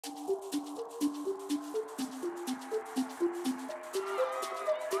I'm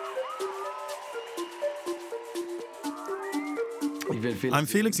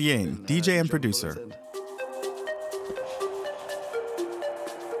Felix Jaehn, DJ and producer.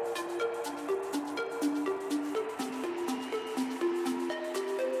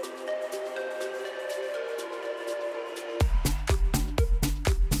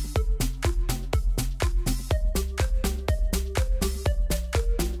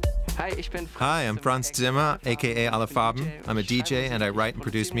 Hi, I'm Franz Zimmer, aka Alle Farben. I'm a DJ and I write and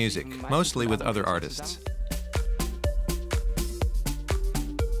produce music, mostly with other artists.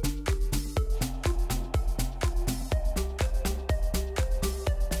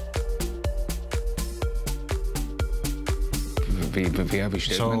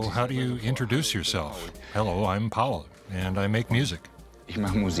 So, how do you introduce yourself? Hello, I'm Paul, and I make music. Ich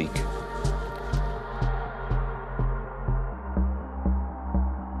mache Musik.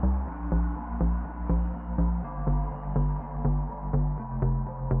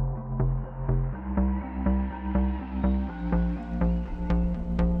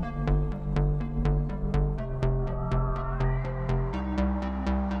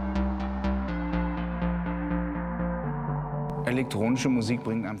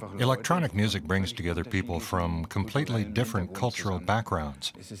 Electronic music brings together people from completely different cultural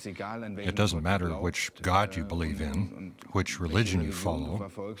backgrounds. It doesn't matter which God you believe in, which religion you follow,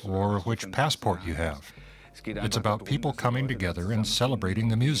 or which passport you have. It's about people coming together and celebrating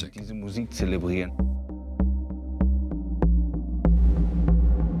the music.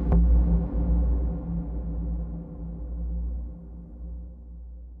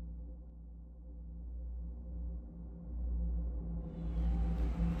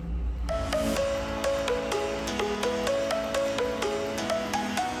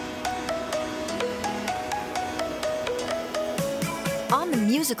 On the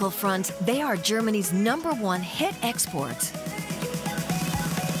musical front, they are Germany's #1 hit export.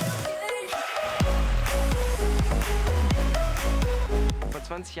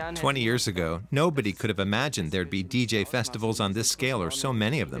 – 20 years ago, nobody could have imagined there'd be DJ festivals on this scale, or so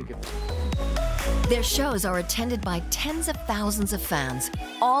many of them. Their shows are attended by tens of thousands of fans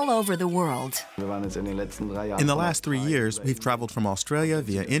all over the world. In the last 3 years, we've traveled from Australia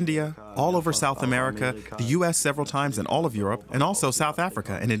via India, all over South America, the US several times, and all of Europe, and also South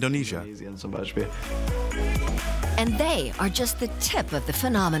Africa and Indonesia. And they are just the tip of the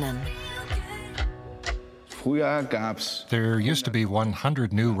phenomenon. There used to be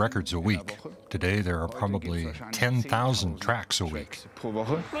 100 new records a week. Today there are probably 10,000 tracks a week.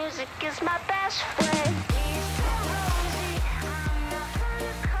 Music is my best friend.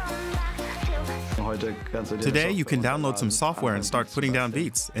 Today, you can download some software and start putting down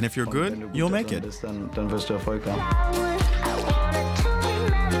beats, and if you're good, you'll make it.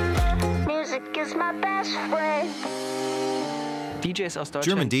 Music is my best friend.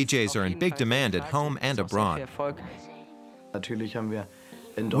 German DJs are in big demand at home and abroad.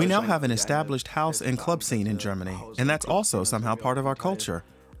 We now have an established house and club scene in Germany, and that's also somehow part of our culture.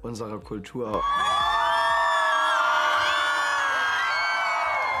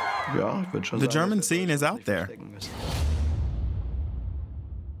 The German scene is out there.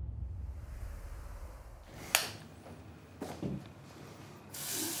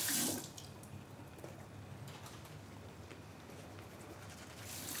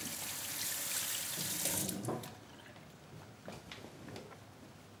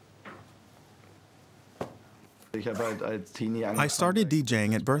 I started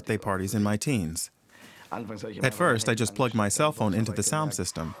DJing at birthday parties in my teens. At first, I just plugged my cell phone into the sound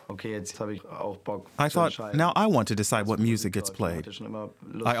system. I thought, now I want to decide what music gets played.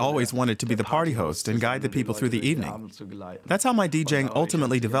 I always wanted to be the party host and guide the people through the evening. That's how my DJing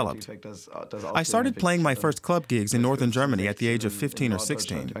ultimately developed. I started playing my first club gigs in northern Germany at the age of 15 or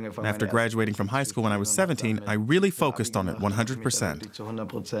 16. And after graduating from high school when I was 17, I really focused on it 100%.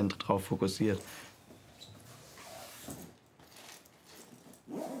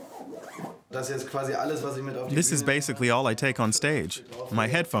 This is basically all I take on stage. My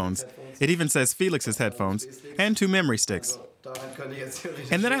headphones. It even says Felix's headphones, and 2 memory sticks.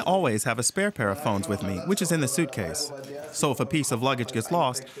 And then I always have a spare pair of phones with me, which is in the suitcase. So if a piece of luggage gets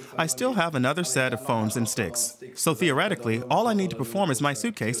lost, I still have another set of phones and sticks. So theoretically, all I need to perform is my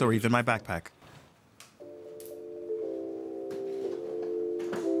suitcase or even my backpack.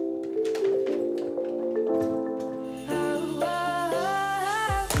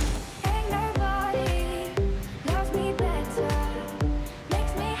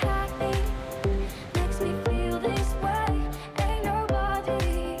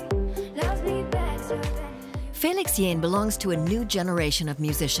 Felix Jaehn belongs to a new generation of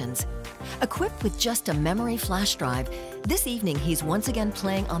musicians. Equipped with just a memory flash drive, this evening he's once again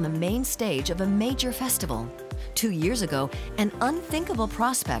playing on the main stage of a major festival. 2 years ago, an unthinkable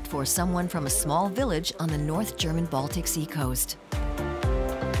prospect for someone from a small village on the North German Baltic Sea coast.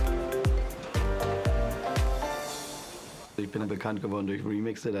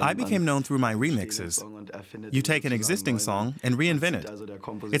 I became known through my remixes. You take an existing song and reinvent it.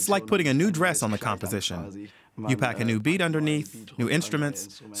 It's like putting a new dress on the composition. You pack a new beat underneath, new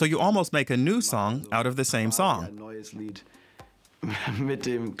instruments, so you almost make a new song out of the same song.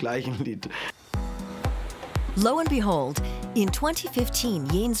 Lo and behold, in 2015,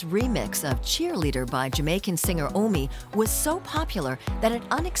 Jaehn's remix of Cheerleader by Jamaican singer Omi was so popular that it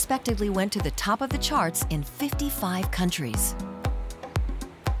unexpectedly went to the top of the charts in 55 countries.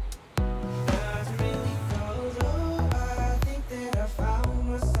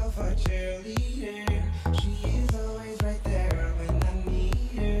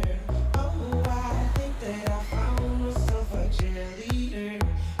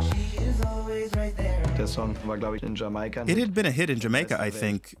 It had been a hit in Jamaica, I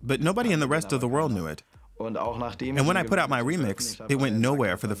think, but nobody in the rest of the world knew it. And when I put out my remix, it went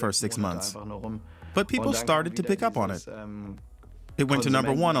nowhere for the first 6 months. But people started to pick up on it. It went to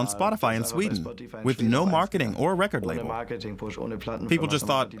 #1 on Spotify in Sweden, with no marketing or record label. People just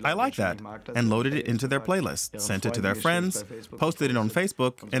thought, I like that, and loaded it into their playlist, sent it to their friends, posted it on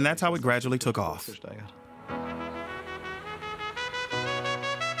Facebook, and that's how it gradually took off.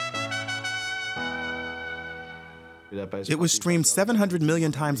 It was streamed 700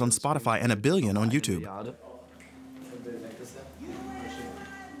 million times on Spotify and 1 billion on YouTube.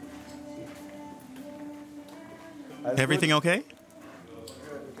 Everything okay?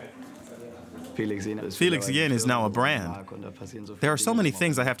 Felix Jaehn is now a brand. There are so many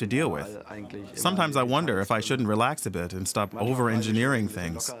things I have to deal with. Sometimes I wonder if I shouldn't relax a bit and stop over-engineering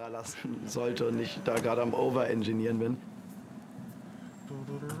things.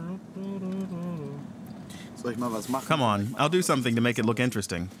 Come on, I'll do something to make it look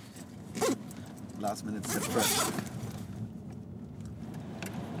interesting. Last minute step first.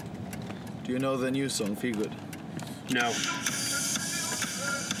 Do you know the new song, Feel Good? No.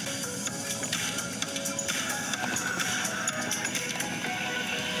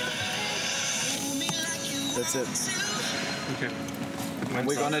 That's it. Okay. And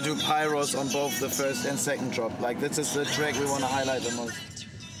we're gonna do pyros on both the first and second drop. Like, this is the track we want to highlight the most.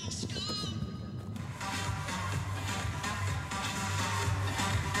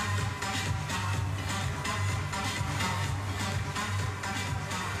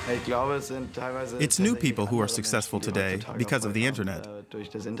 It's new people who are successful today because of the internet.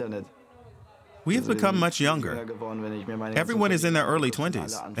 We have become much younger. Everyone is in their early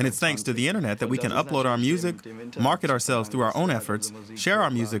 20s, and it's thanks to the internet that we can upload our music, market ourselves through our own efforts, share our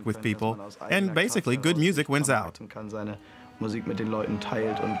music with people, and basically good music wins out.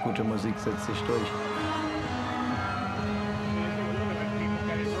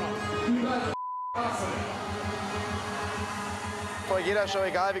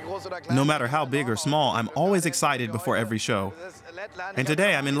 No matter how big or small, I'm always excited before every show. And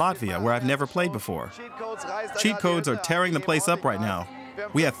today I'm in Latvia, where I've never played before. Cheat codes are tearing the place up right now.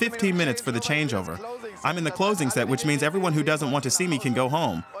 We have 15 minutes for the changeover. I'm in the closing set, which means everyone who doesn't want to see me can go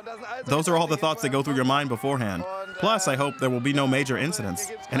home. Those are all the thoughts that go through your mind beforehand. Plus, I hope there will be no major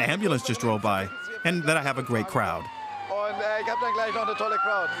incidents. An ambulance just drove by, and that I have a great crowd.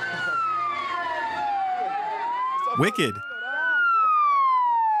 Wicked.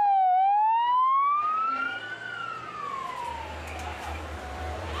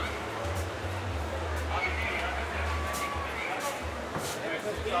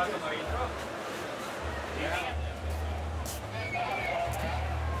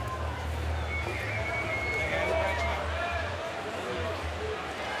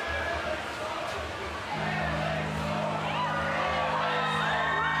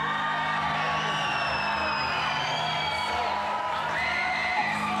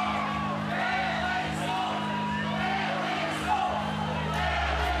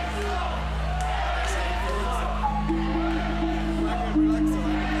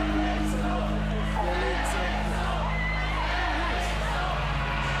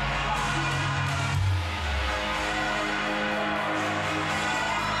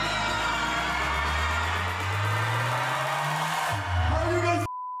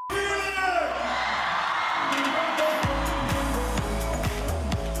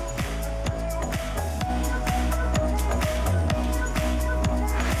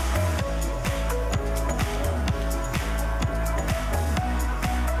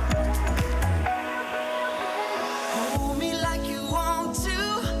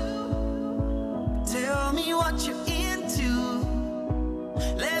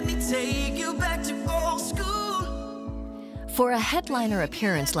 For a headliner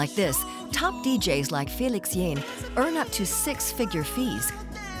appearance like this, top DJs like Felix Jaehn earn up to six-figure fees.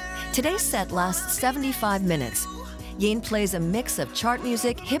 Today's set lasts 75 minutes. Jaehn plays a mix of chart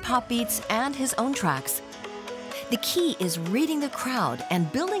music, hip-hop beats, and his own tracks. The key is reading the crowd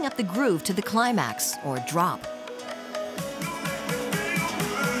and building up the groove to the climax, or drop.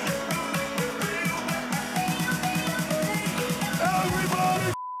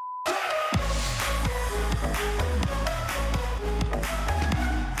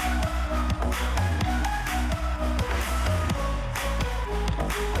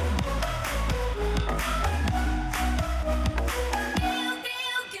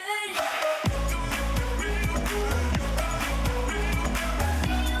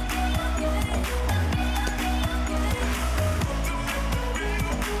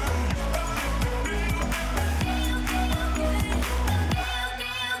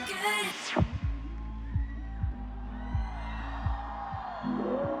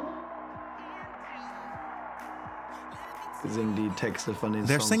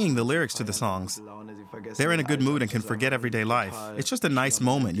 They're singing the lyrics to the songs. They're in a good mood and can forget everyday life. It's just a nice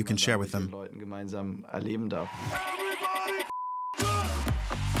moment you can share with them.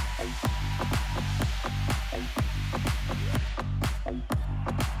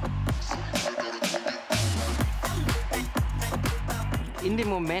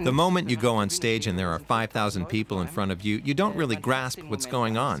 The moment you go on stage and there are 5,000 people in front of you, you don't really grasp what's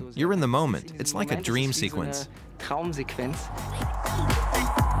going on. You're in the moment. It's like a dream sequence.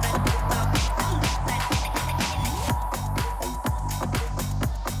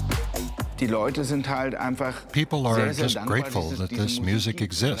 People are just grateful that this music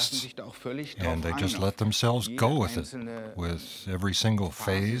exists, and they just let themselves go with it, with every single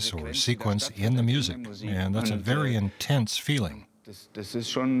phase or sequence in the music, and that's a very intense feeling. Das ist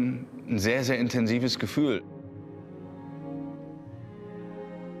schon ein sehr, sehr intensives Gefühl.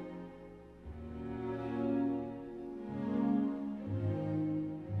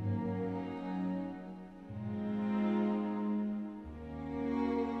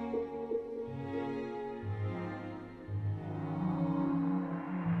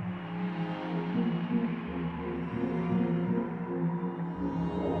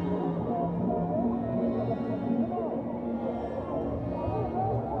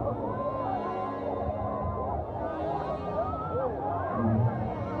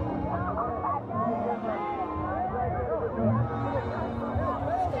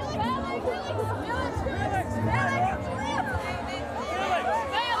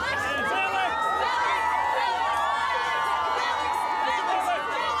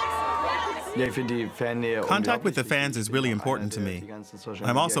 Contact with the fans is really important to me.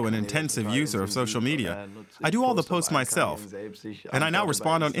 I'm also an intensive user of social media. I do all the posts myself, and I now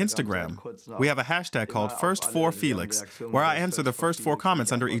respond on Instagram. We have a hashtag called #First4Felix, where I answer the first 4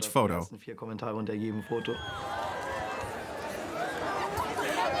 comments under each photo.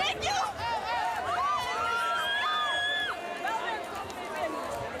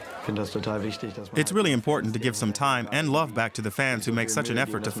 It's really important to give some time and love back to the fans who make such an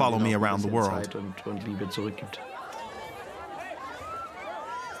effort to follow me around the world.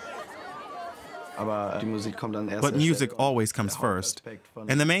 But music always comes first.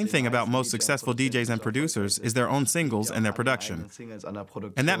 And the main thing about most successful DJs and producers is their own singles and their production.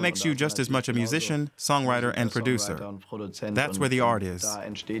 And that makes you just as much a musician, songwriter, and producer. That's where the art is.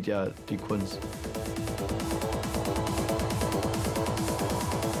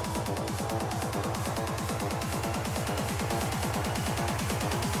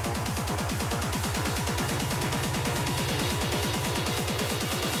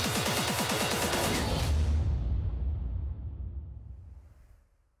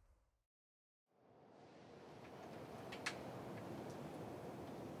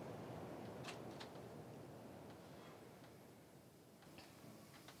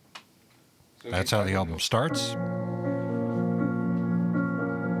 That's how the album starts.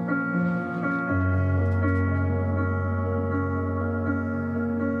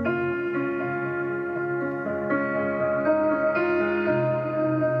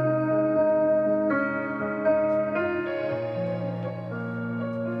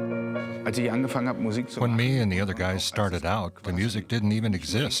 When me and the other guys started out, the music didn't even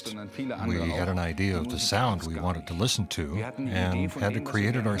exist. We had an idea of the sound we wanted to listen to and had to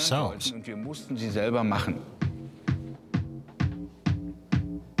create it ourselves.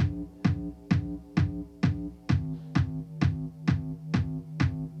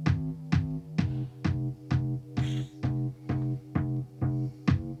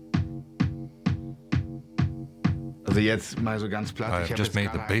 I've just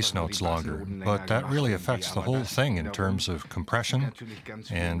made the bass notes longer, but that really affects the whole thing in terms of compression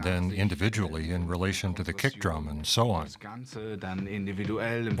and then individually in relation to the kick drum and so on.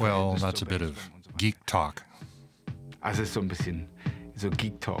 Well, that's a bit of geek talk. Also ist so ein bisschen so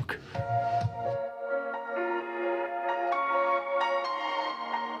Geek Talk.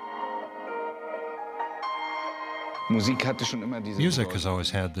 Music has always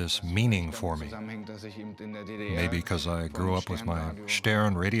had this meaning for me. Maybe because I grew up with my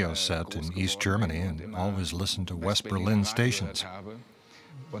Stern radio set in East Germany and always listened to West Berlin stations.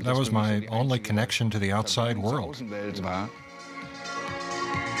 That was my only connection to the outside world.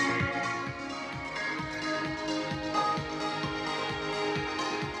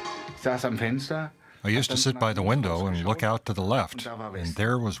 I used to sit by the window and look out to the left, and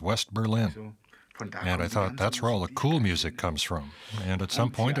there was West Berlin. And I thought, that's where all the cool music comes from. And at some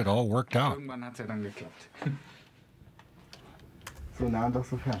point, it all worked out.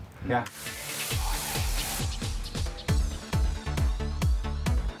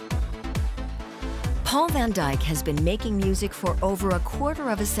 Paul van Dyk has been making music for over a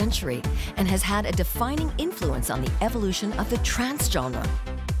quarter of a century and has had a defining influence on the evolution of the trance genre.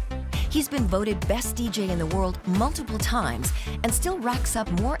 He's been voted best DJ in the world multiple times and still racks up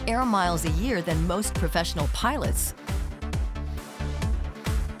more air miles a year than most professional pilots.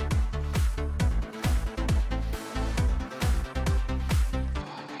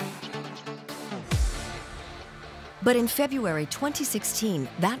 But in February 2016,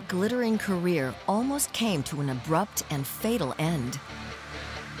 that glittering career almost came to an abrupt and fatal end.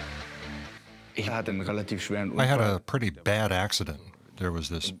 I had a pretty bad accident. There was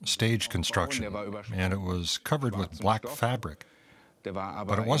this stage construction, and it was covered with black fabric.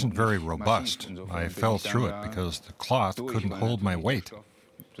 But it wasn't very robust. I fell through it because the cloth couldn't hold my weight.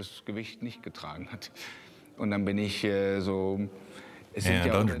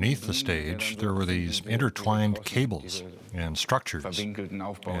 And underneath the stage, there were these intertwined cables and structures.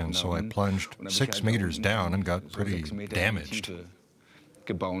 And so I plunged 6 meters down and got pretty damaged.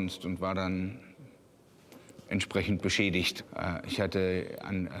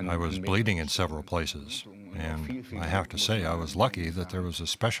 I was bleeding in several places, and I have to say I was lucky that there was a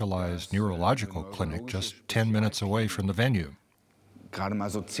specialized neurological clinic just 10 minutes away from the venue.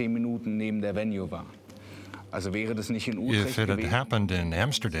 If it had happened in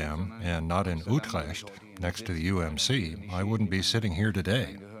Amsterdam and not in Utrecht, next to the UMC, I wouldn't be sitting here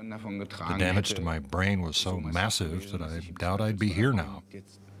today. The damage to my brain was so massive that I doubt I'd be here now.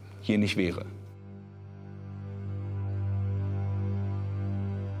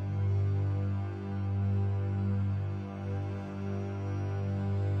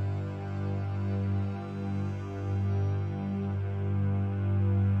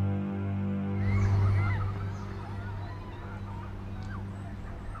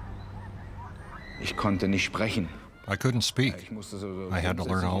 I couldn't speak. I had to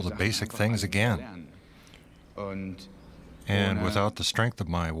learn all the basic things again. And without the strength of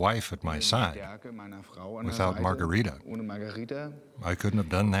my wife at my side, without Margarita, I couldn't have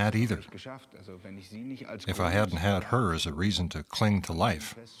done that either. If I hadn't had her as a reason to cling to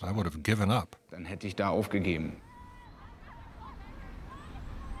life, I would have given up.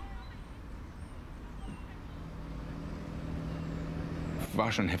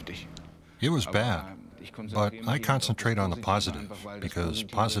 It was bad, but I concentrate on the positive, because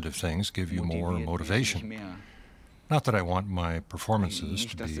positive things give you more motivation. Not that I want my performances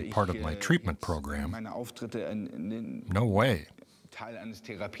to be part of my treatment program. No way.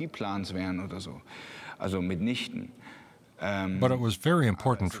 But it was very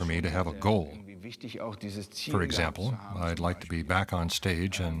important for me to have a goal. For example, I'd like to be back on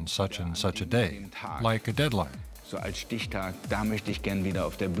stage on such and such a day, like a deadline. So als Stichtag, da möchte ich gern wieder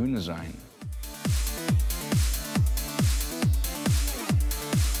auf der Bühne sein.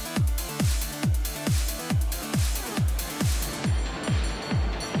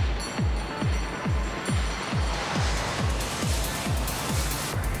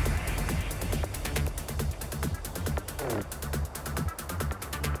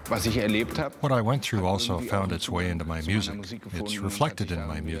 What I went through also found its way into my music. It's reflected in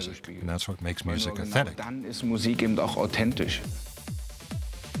my music, and that's what makes music authentic.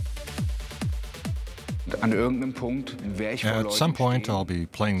 At some point, I'll be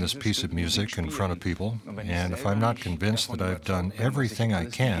playing this piece of music in front of people, and if I'm not convinced that I've done everything I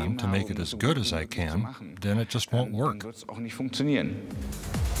can to make it as good as I can, then it just won't work.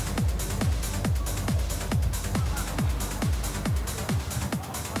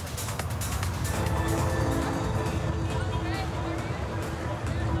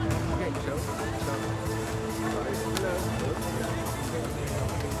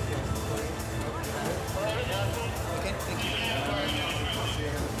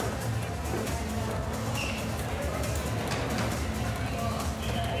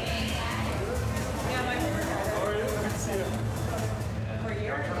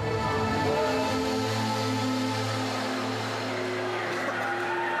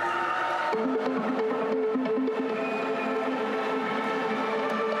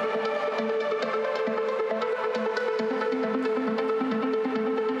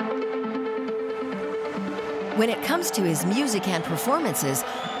 When it comes to his music and performances,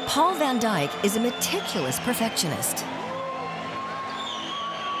 Paul van Dyk is a meticulous perfectionist.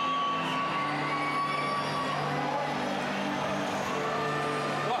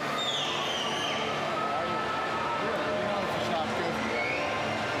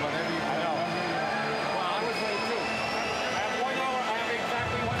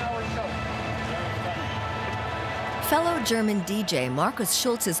 Fellow German DJ Markus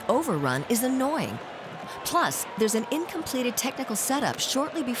Schulz's overrun is annoying. Plus, there's an incompleted technical setup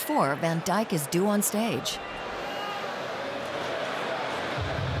shortly before Van Dyk is due on stage.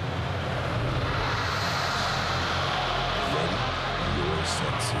 Ready your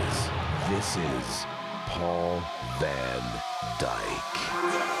senses. This is Paul van Dyk.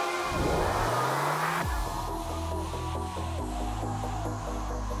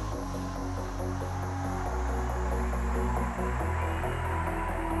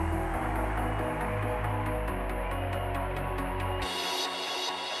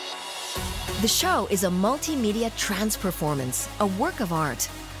 The show is a multimedia trance performance, a work of art.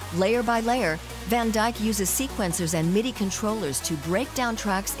 Layer by layer, Van Dyk uses sequencers and MIDI controllers to break down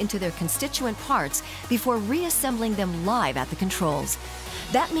tracks into their constituent parts before reassembling them live at the controls.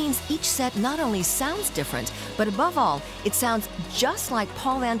 That means each set not only sounds different, but above all, it sounds just like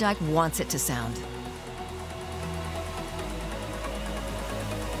Paul van Dyk wants it to sound.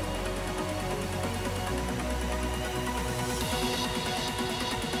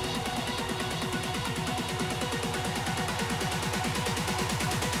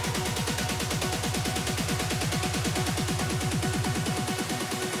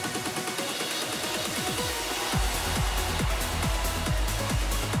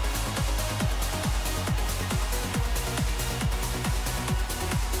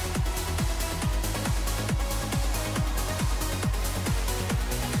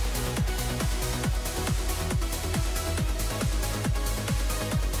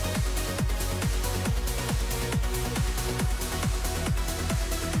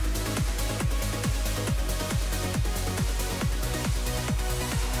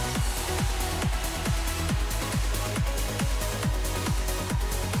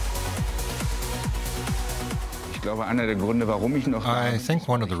 I think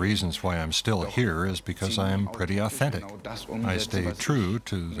one of the reasons why I'm still here is because I am pretty authentic. I stay true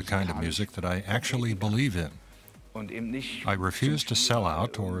to the kind of music that I actually believe in. I refuse to sell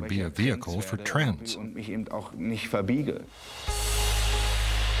out or be a vehicle for trends.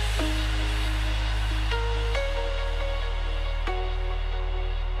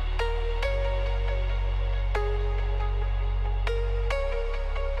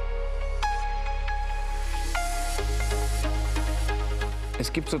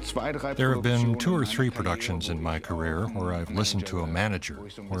 There have been 2 or 3 productions in my career where I've listened to a manager,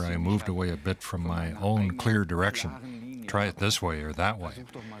 where I moved away a bit from my own clear direction. Try it this way or that way.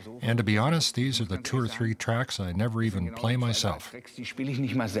 And to be honest, these are the 2 or 3 tracks I never even play myself. Paul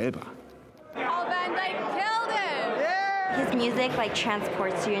van Dyk killed it! His music like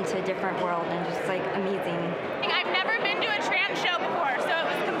transports you into a different world and just like amazing. I've never been to a trance show before, so it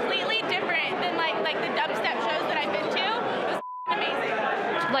was completely different than like the dubstep shows that I've been to. It was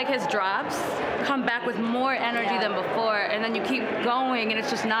amazing. Like his drops come back with more energy than before, and then you keep going, and it's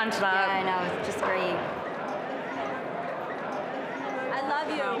just nonstop. Yeah, I know, it's just great. I love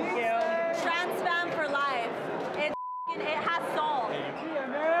you. Thank you. Trans fam for life. It has soul.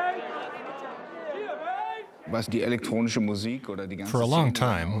 For a long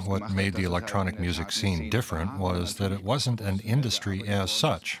time, what made the electronic music scene different was that it wasn't an industry as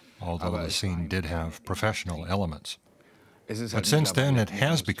such, although the scene did have professional elements. But since then, it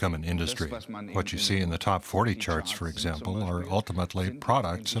has become an industry. What you see in the top 40 charts, for example, are ultimately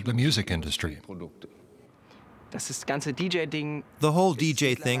products of the music industry. The whole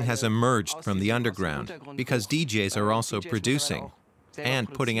DJ thing has emerged from the underground because DJs are also producing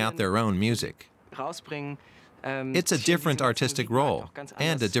and putting out their own music. It's a different artistic role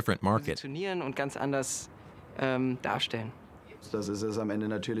and a different market. In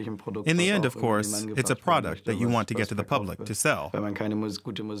the end, of course, it's a product that you want to get to the public, to sell.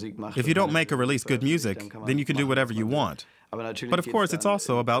 If you don't make or release good music, then you can do whatever you want. But of course, it's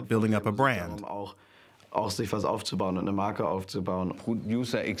also about building up a brand.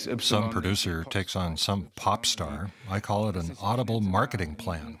 Some producer takes on some pop star. I call it an audible marketing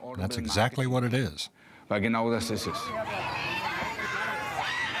plan. That's exactly what it is.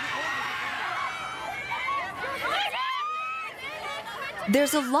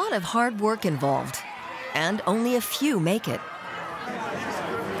 There's a lot of hard work involved, and only a few make it.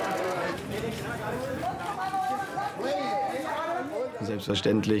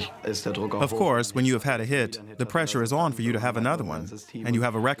 Of course, when you have had a hit, the pressure is on for you to have another one, and you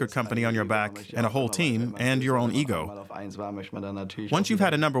have a record company on your back, and a whole team, and your own ego. Once you've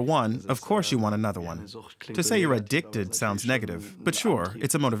had a #1, of course you want another one. To say you're addicted sounds negative, but sure,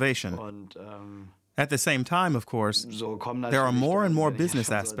 it's a motivation. At the same time, of course, there are more and more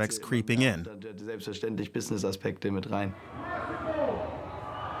business aspects creeping in.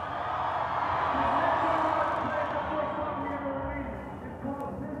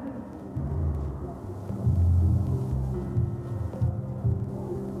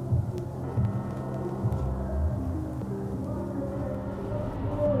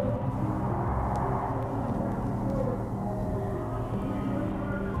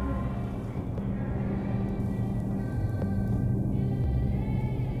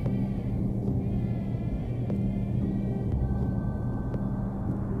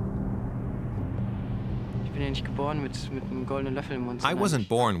 I wasn't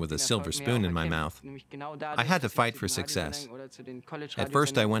born with a silver spoon in my mouth. I had to fight for success. At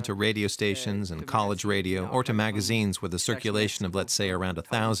first I went to radio stations and college radio, or to magazines with a circulation of, let's say, around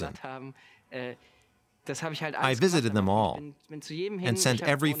 1,000. I visited them all and sent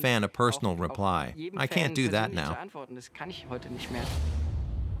every fan a personal reply. I can't do that now.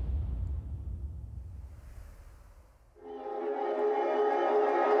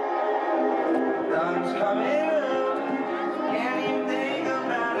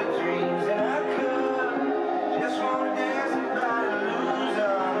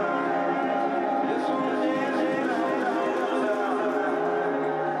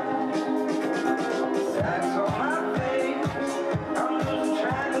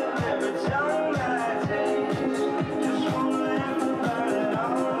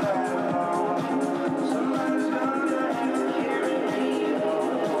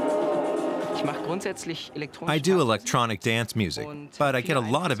 I do electronic dance music, but I get a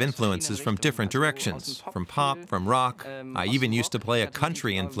lot of influences from different directions, from pop, from rock. I even used to play a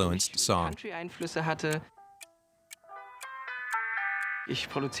country-influenced song.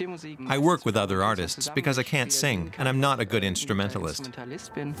 I work with other artists because I can't sing, and I'm not a good instrumentalist.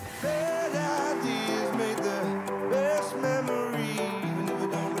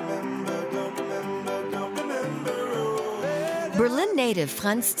 Berlin native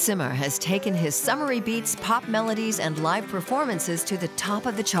Franz Zimmer has taken his summery beats, pop melodies, and live performances to the top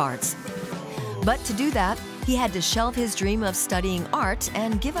of the charts. But to do that, he had to shelve his dream of studying art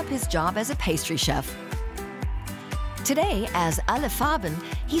and give up his job as a pastry chef. Today, as Alle Farben,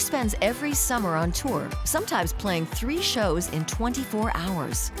 he spends every summer on tour, sometimes playing 3 shows in 24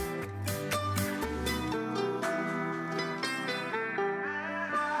 hours.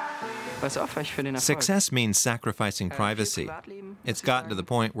 Success means sacrificing privacy. It's gotten to the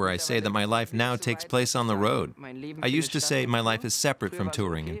point where I say that my life now takes place on the road. I used to say my life is separate from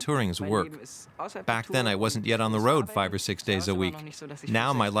touring, and touring is work. Back then I wasn't yet on the road 5 or 6 days a week.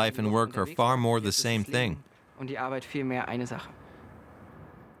 Now my life and work are far more the same thing.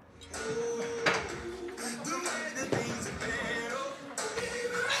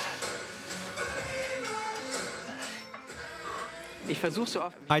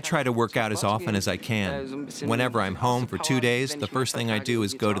 I try to work out as often as I can. Whenever I'm home for 2 days, the first thing I do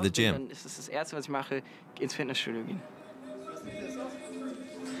is go to the gym.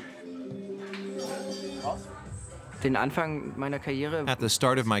 At the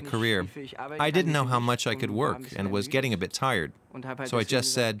start of my career, I didn't know how much I could work and was getting a bit tired. So I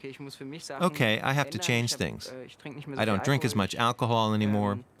just said, okay, I have to change things. I don't drink as much alcohol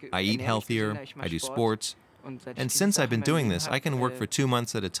anymore, I eat healthier, I do sports. And since I've been doing this, I can work for 2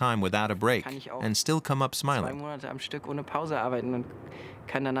 months at a time without a break and still come up smiling.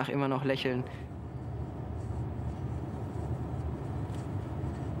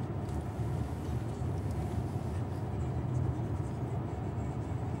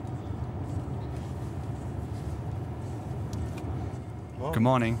 Good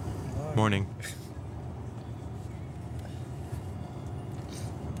morning. Morning.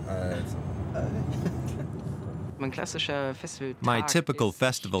 My typical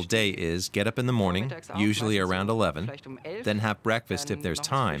festival day is get up in the morning, usually around 11, then have breakfast if there's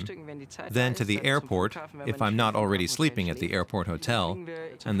time, then to the airport if I'm not already sleeping at the airport hotel,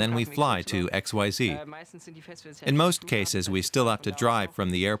 and then we fly to XYZ. In most cases, we still have to drive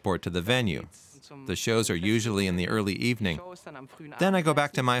from the airport to the venue. The shows are usually in the early evening. Then I go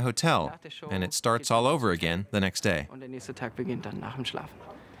back to my hotel, and it starts all over again the next day.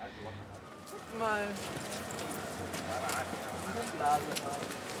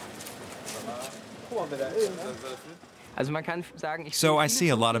 So I see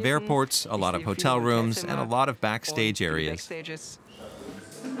a lot of airports, a lot of hotel rooms, and a lot of backstage areas.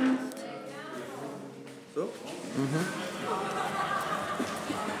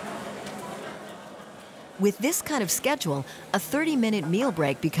 With this kind of schedule, a 30-minute meal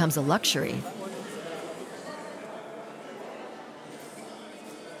break becomes a luxury.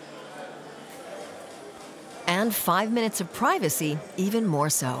 And 5 minutes of privacy, even more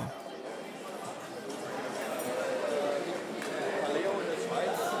so.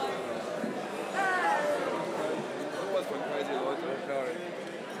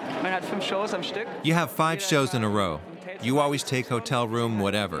 You have 5 shows in a row. You always take hotel room,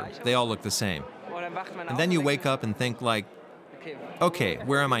 whatever. They all look the same. And then you wake up and think like, okay,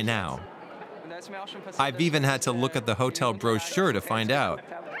 where am I now? I've even had to look at the hotel brochure to find out.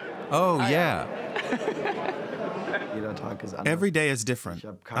 Oh, yeah. Every day is different.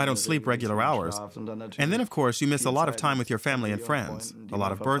 I don't sleep regular hours. And then, of course, you miss a lot of time with your family and friends. A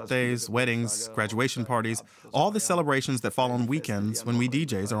lot of birthdays, weddings, graduation parties, all the celebrations that fall on weekends when we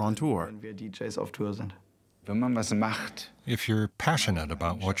DJs are on tour. If you're passionate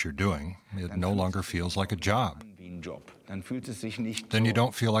about what you're doing, it no longer feels like a job. Then you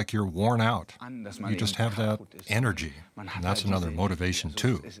don't feel like you're worn out. You just have that energy. And that's another motivation,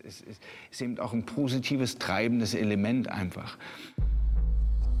 too.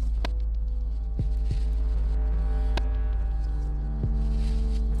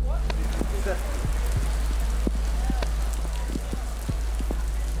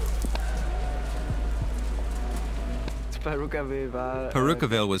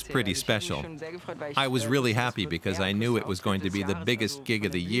 Perukaville was pretty special. I was really happy because I knew it was going to be the biggest gig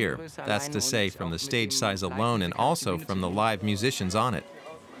of the year. That's to say, from the stage size alone and also from the live musicians on it.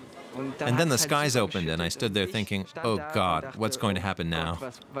 And then the skies opened and I stood there thinking, oh God, what's going to happen now?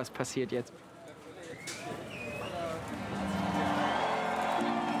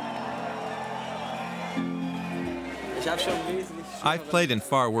 I've played in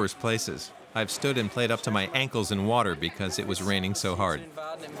far worse places. I've stood and played up to my ankles in water because it was raining so hard.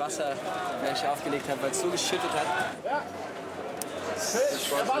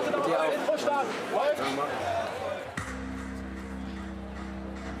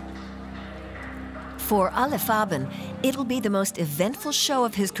 For Alle Farben, it'll be the most eventful show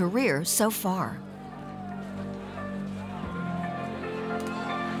of his career so far.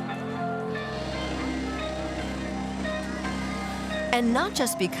 And not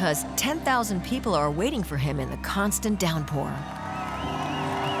just because 10,000 people are waiting for him in the constant downpour.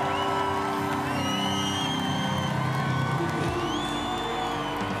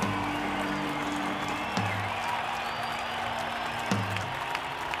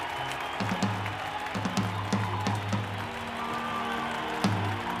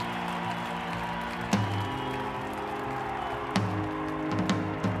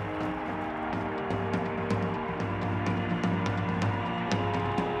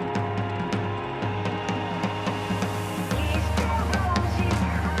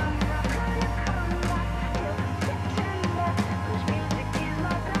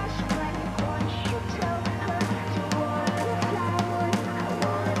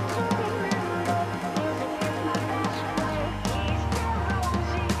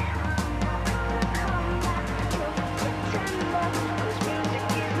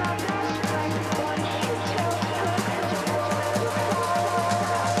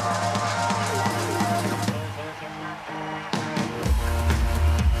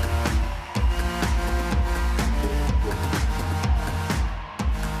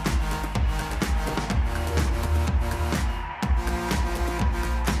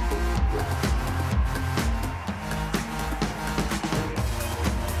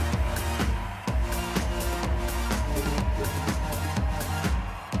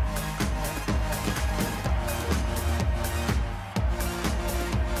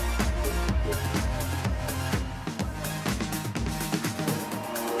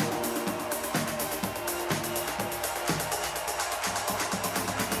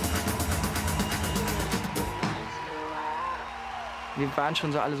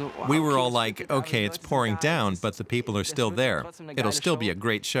 We were all like, okay, it's pouring down, but the people are still there. It'll still be a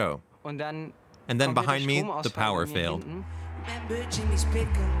great show. And then behind me, the power failed.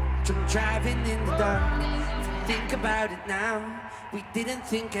 Driving in the dark. Think about it now. We didn't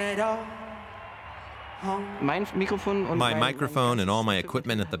think at all. My microphone and all my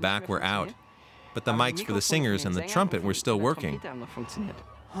equipment at the back were out, but the mics for the singers and the trumpet were still working.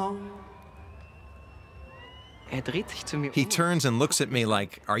 He turns and looks at me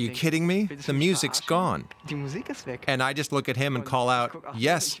like, are you kidding me? The music's gone. And I just look at him and call out,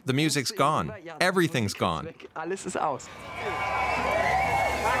 yes, the music's gone. Everything's gone. All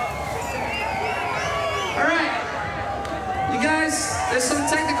right. You guys, there's some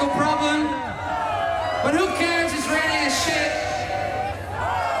technical problem. But who cares? It's rainy as shit.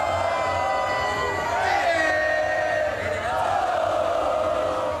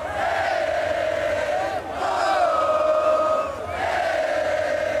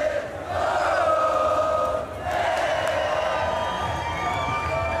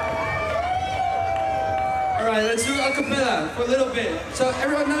 All right, let's do a cappella for a little bit. So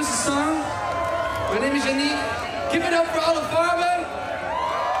everyone knows the song. My name is Yannick. Give it up for Alle Farben.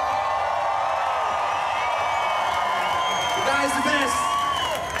 You guys the best.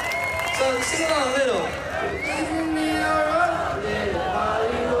 So sing along a little.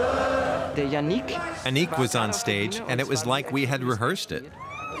 Yannick was on stage, and it was like we had rehearsed it.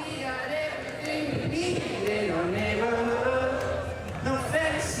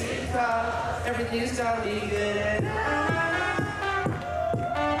 Everything's gonna be good.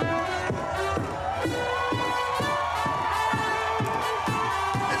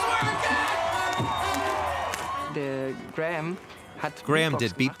 Graham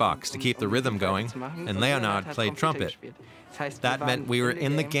did beatbox to keep the rhythm going, and Leonard played trumpet. That meant we were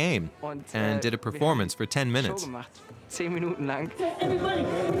in the game and did a performance for 10 minutes. Everybody,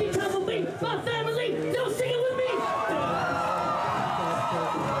 if you come with me, my family, don't sing it with me.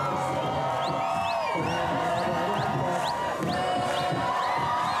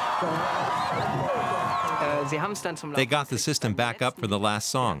 They got the system back up for the last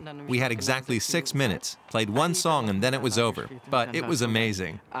song. We had exactly 6 minutes, played one song, and then it was over. But it was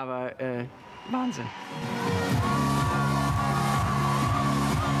amazing.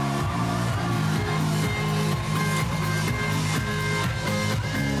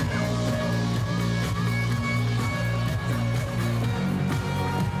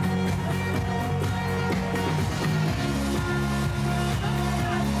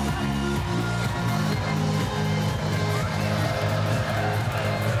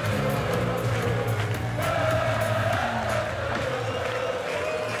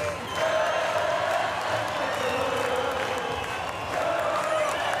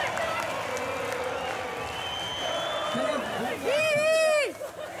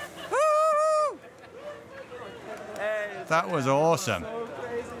 That was awesome.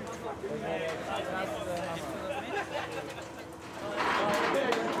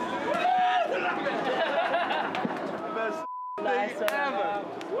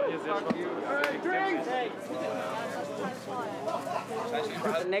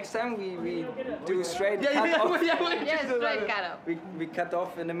 Next time we do straight cut off. Yeah, straight cut off. We cut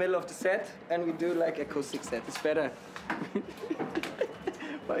off in the middle of the set and we do like acoustic set. It's better.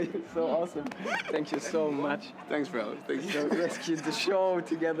 You're so awesome. Thank you so much. Thanks, bro. Thank you. So rescued the show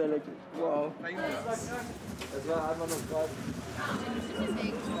together. Like, wow.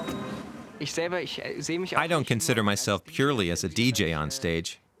 I don't consider myself purely as a DJ on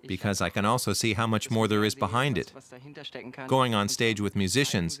stage, because I can also see how much more there is behind it. Going on stage with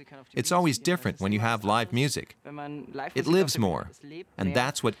musicians, it's always different when you have live music. It lives more, and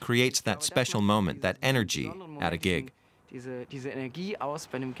that's what creates that special moment, that energy at a gig. Diese Energie aus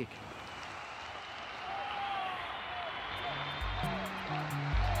bei einem Gig.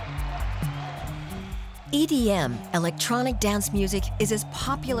 EDM, electronic dance music, is as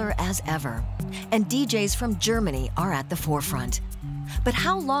popular as ever, and DJs from Germany are at the forefront. But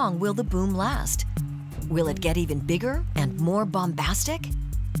how long will the boom last? Will it get even bigger and more bombastic?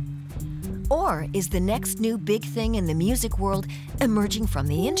 Or is the next new big thing in the music world emerging from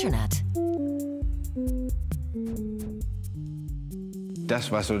the internet?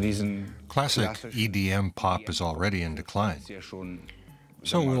 Classic EDM pop is already in decline.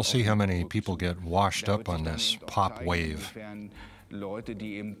 So we'll see how many people get washed up on this pop wave,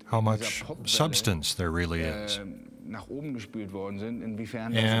 how much substance there really is,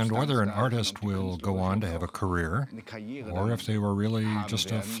 and whether an artist will go on to have a career, or if they were really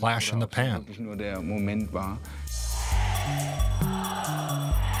just a flash in the pan.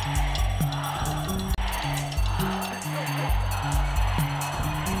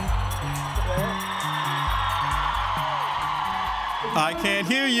 I can't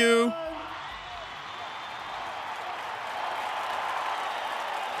hear you.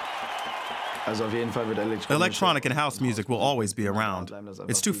 Electronic and house music will always be around.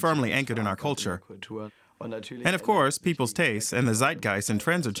 It's too firmly anchored in our culture. And of course, people's tastes and the zeitgeist and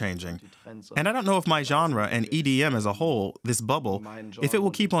trends are changing. And I don't know if my genre and EDM as a whole, this bubble, if it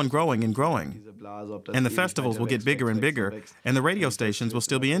will keep on growing and growing. And the festivals will get bigger and bigger, and the radio stations will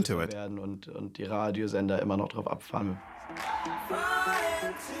still be into it.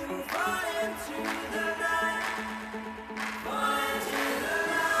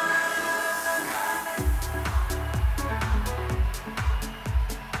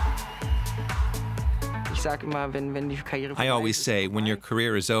 I always say, when your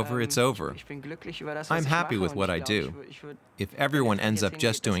career is over, it's over. I'm happy with what I do. If everyone ends up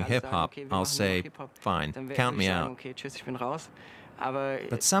just doing hip-hop, I'll say, fine, count me out.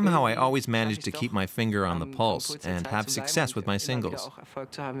 But somehow I always manage to keep my finger on the pulse and have success with my singles.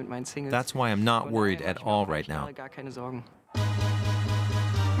 That's why I'm not worried at all right now.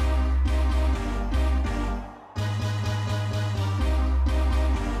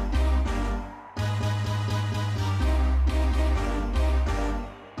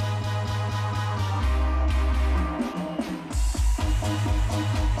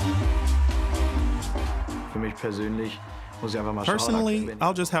 Personally,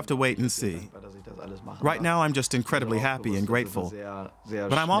 I'll just have to wait and see. Right now, I'm just incredibly happy and grateful.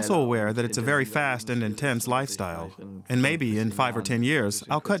 But I'm also aware that it's a very fast and intense lifestyle. And maybe in 5 or 10 years,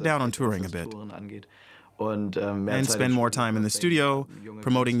 I'll cut down on touring a bit. And spend more time in the studio,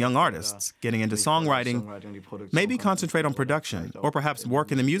 promoting young artists, getting into songwriting, maybe concentrate on production, or perhaps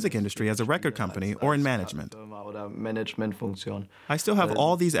work in the music industry as a record company or in management. I still have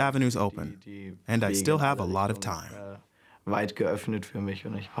all these avenues open, and I still have a lot of time. Weit geöffnet für mich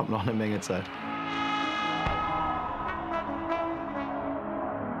und ich habe noch eine Menge Zeit.